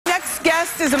next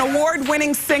guest is an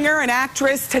award-winning singer and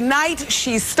actress. Tonight,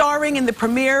 she's starring in the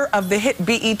premiere of the hit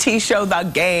BET show, The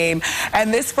Game.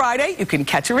 And this Friday, you can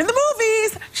catch her in the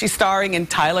movies. She's starring in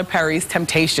Tyler Perry's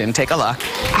Temptation. Take a look.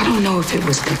 I don't know if it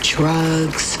was the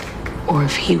drugs or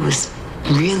if he was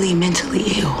really mentally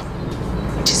ill.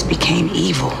 Just became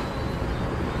evil.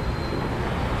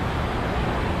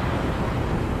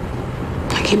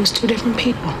 Like he was two different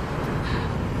people.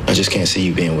 I just can't see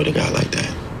you being with a guy like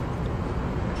that.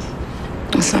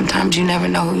 And sometimes you never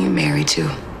know who you're married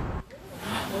to.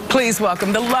 Please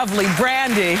welcome the lovely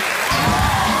Brandy.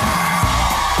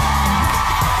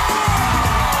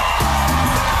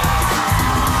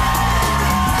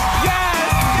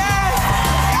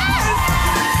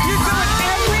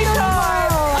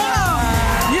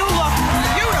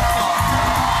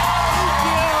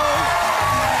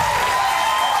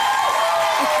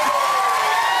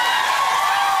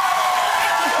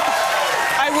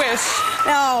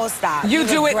 No, stop. You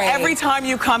do it every time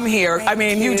you come here. I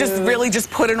mean, you just really just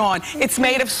put it on. It's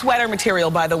made of sweater material,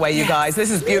 by the way, you guys.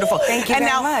 This is beautiful. Thank you very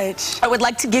much. I would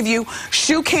like to give you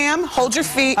shoe cam. Hold your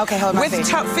feet. Okay, hold my feet.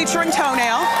 Featuring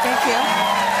toenail. Thank you.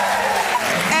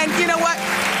 And you know what?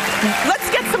 Let's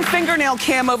get some fingernail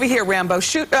cam over here, Rambo.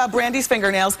 Shoot Brandy's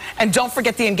fingernails, and don't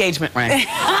forget the engagement ring. Thank you.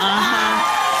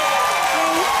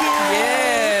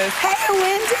 Yes. Hey,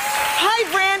 Wendy.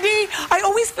 Hi, Brandy. I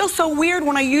always feel so weird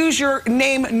when I use your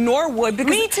name, Norwood,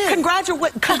 because me too.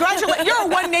 Congratulations. You're a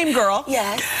one-name girl.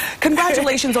 Yes.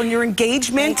 Congratulations on your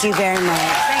engagement. Thank you very much.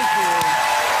 Thank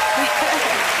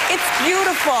you. It's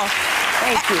beautiful.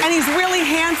 Thank you. And he's really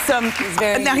handsome. He's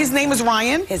very now, his name is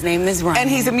Ryan. His name is Ryan. And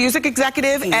he's a music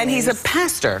executive, and he's a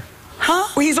pastor. Huh?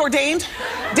 Well, he's ordained.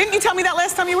 Didn't you tell me that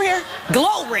last time you were here?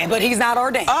 Glory, but he's not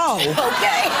ordained. Oh.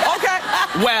 Okay. Okay.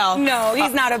 Well. No,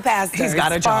 he's not a pastor. He's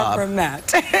got a job. Far from that.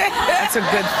 That's a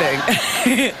good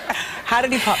thing. How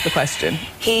did he pop the question?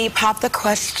 He popped the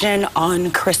question on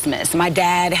Christmas. My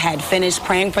dad had finished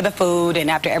praying for the food,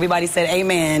 and after everybody said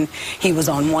amen, he was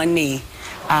on one knee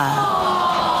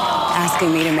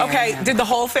asking me to marry him. Did the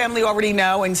whole family already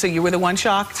know, and so you were the one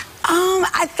shocked?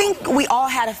 I think we all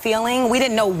had a feeling. We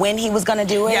didn't know when he was going to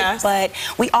do it, but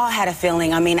we all had a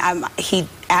feeling. I mean, he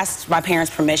asked my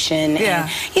parents' permission, and,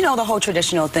 you know, the whole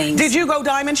traditional things. Did you go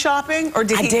diamond shopping, or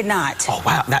did he? I did not. Oh,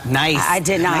 wow, nice. I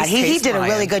did not. Nice He taste, did a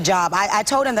Ryan. really good job. I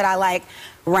told him that I like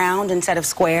round instead of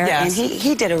square, and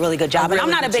he did a really good job. Really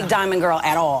and I'm not a big diamond girl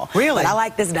at all. Really? But I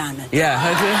like this diamond. Yeah.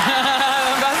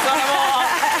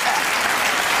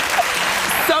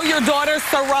 So your daughter,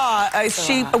 Sarah,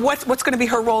 what's going to be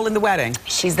her role in the wedding?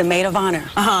 She's the maid of honor.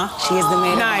 She is the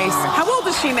maid of honor. Nice. How old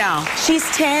is she now? She's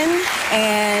 10,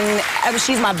 and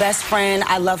she's my best friend.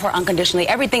 I love her unconditionally.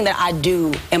 Everything that I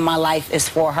do in my life is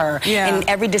for her. And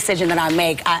every decision that I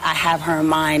make, I have her in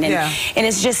mind. And, and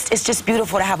it's just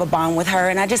beautiful to have a bond with her.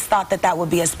 And I just thought that would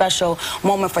be a special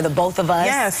moment for the both of us.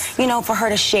 Yes. You know, for her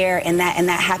to share in that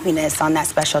happiness on that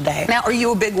special day. Now, are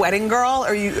you a big wedding girl?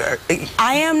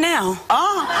 I am now.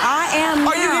 Oh. I am now.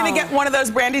 Are you going to get one of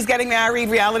those Brandy's Getting Married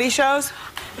reality shows?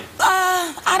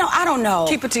 I don't know.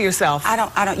 Keep it to yourself. I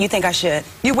don't. You think I should?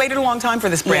 You waited a long time for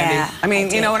this, Brandy. Yeah, I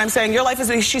mean, you know what I'm saying? Your life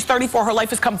she's 34, her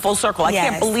life has come full circle. I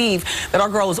can't believe that our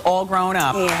girl is all grown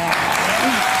up. Yeah.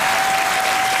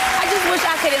 I just wish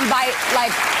I could invite,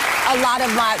 like, a lot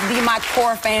of my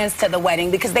core fans to the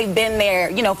wedding, because they've been there,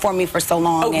 you know, for me for so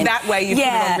long. Oh, and that way you put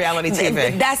it on reality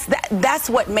TV. That's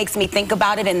what makes me think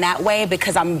about it in that way,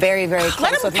 because I'm very, very close with my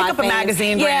fans. Let him pick up a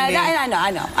magazine, Brandy. I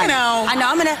know.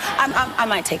 I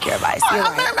might take your advice. You're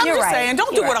right. I'm just saying,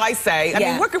 don't do what I say. I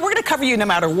mean, we're going to cover you no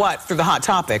matter what through the hot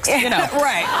topics, you know.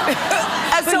 Right.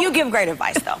 So you give great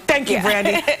advice, though. Thank you,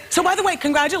 Brandy. So, by the way,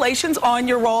 congratulations on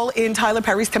your role in Tyler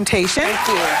Perry's Temptation. Thank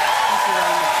you. Thank you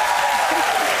very much.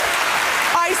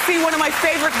 I see one of my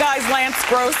favorite guys, Lance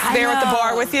Gross, there at the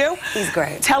bar with you. He's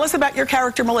great. Tell us about your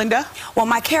character, Melinda. Well,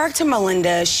 my character,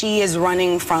 Melinda, she is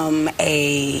running from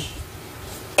an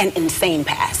insane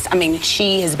past. I mean,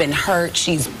 she has been hurt.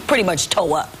 She's pretty much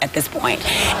toe up at this point.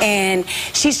 And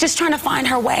she's just trying to find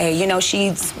her way. You know,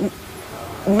 she's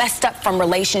messed up from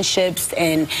relationships,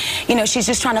 and, you know, she's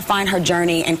just trying to find her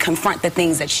journey and confront the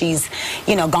things that she's,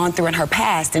 you know, gone through in her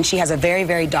past. And she has a very,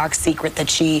 very dark secret that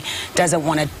she doesn't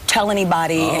want to tell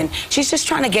anybody, and she's just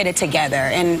trying to get it together.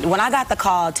 And when I got the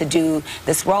call to do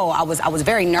this role, I was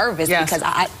very nervous, because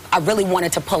I really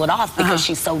wanted to pull it off, because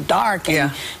she's so dark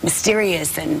and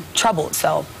mysterious and troubled.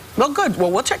 So, well, good. Well,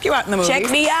 we'll check you out in the movie. Check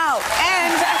me out.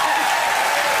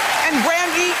 And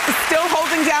Brandy is still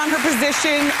holding down her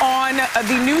position on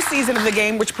the new season of The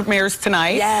Game, which premieres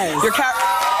tonight. Yes.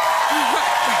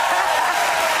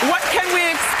 What can we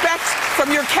expect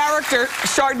from your character,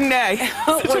 Chardonnay.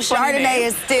 Well, Chardonnay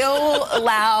is still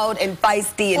loud and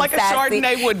feisty and like sassy. Like a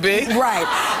Chardonnay would be. Right.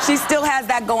 She still has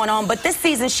that going on. But this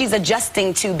season, she's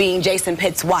adjusting to being Jason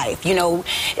Pitt's wife. You know,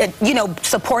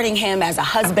 supporting him as a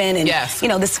husband and, yes. you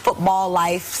know, this football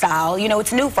lifestyle. You know,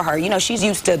 it's new for her. You know, she's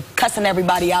used to cussing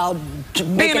everybody out,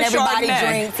 making everybody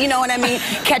drink. You know what I mean?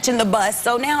 Catching the bus.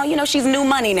 So now, you know, she's new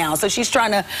money now. So she's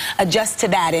trying to adjust to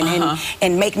that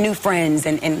and make new friends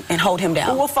and hold him down.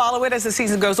 Well, we'll follow it as the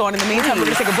season goes on. In the meantime, we're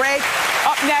going to take a break.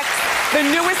 Up next, the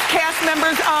newest cast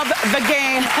members of The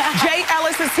Game. Jay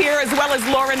Ellis is here as well as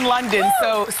Lauren London.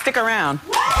 So stick around.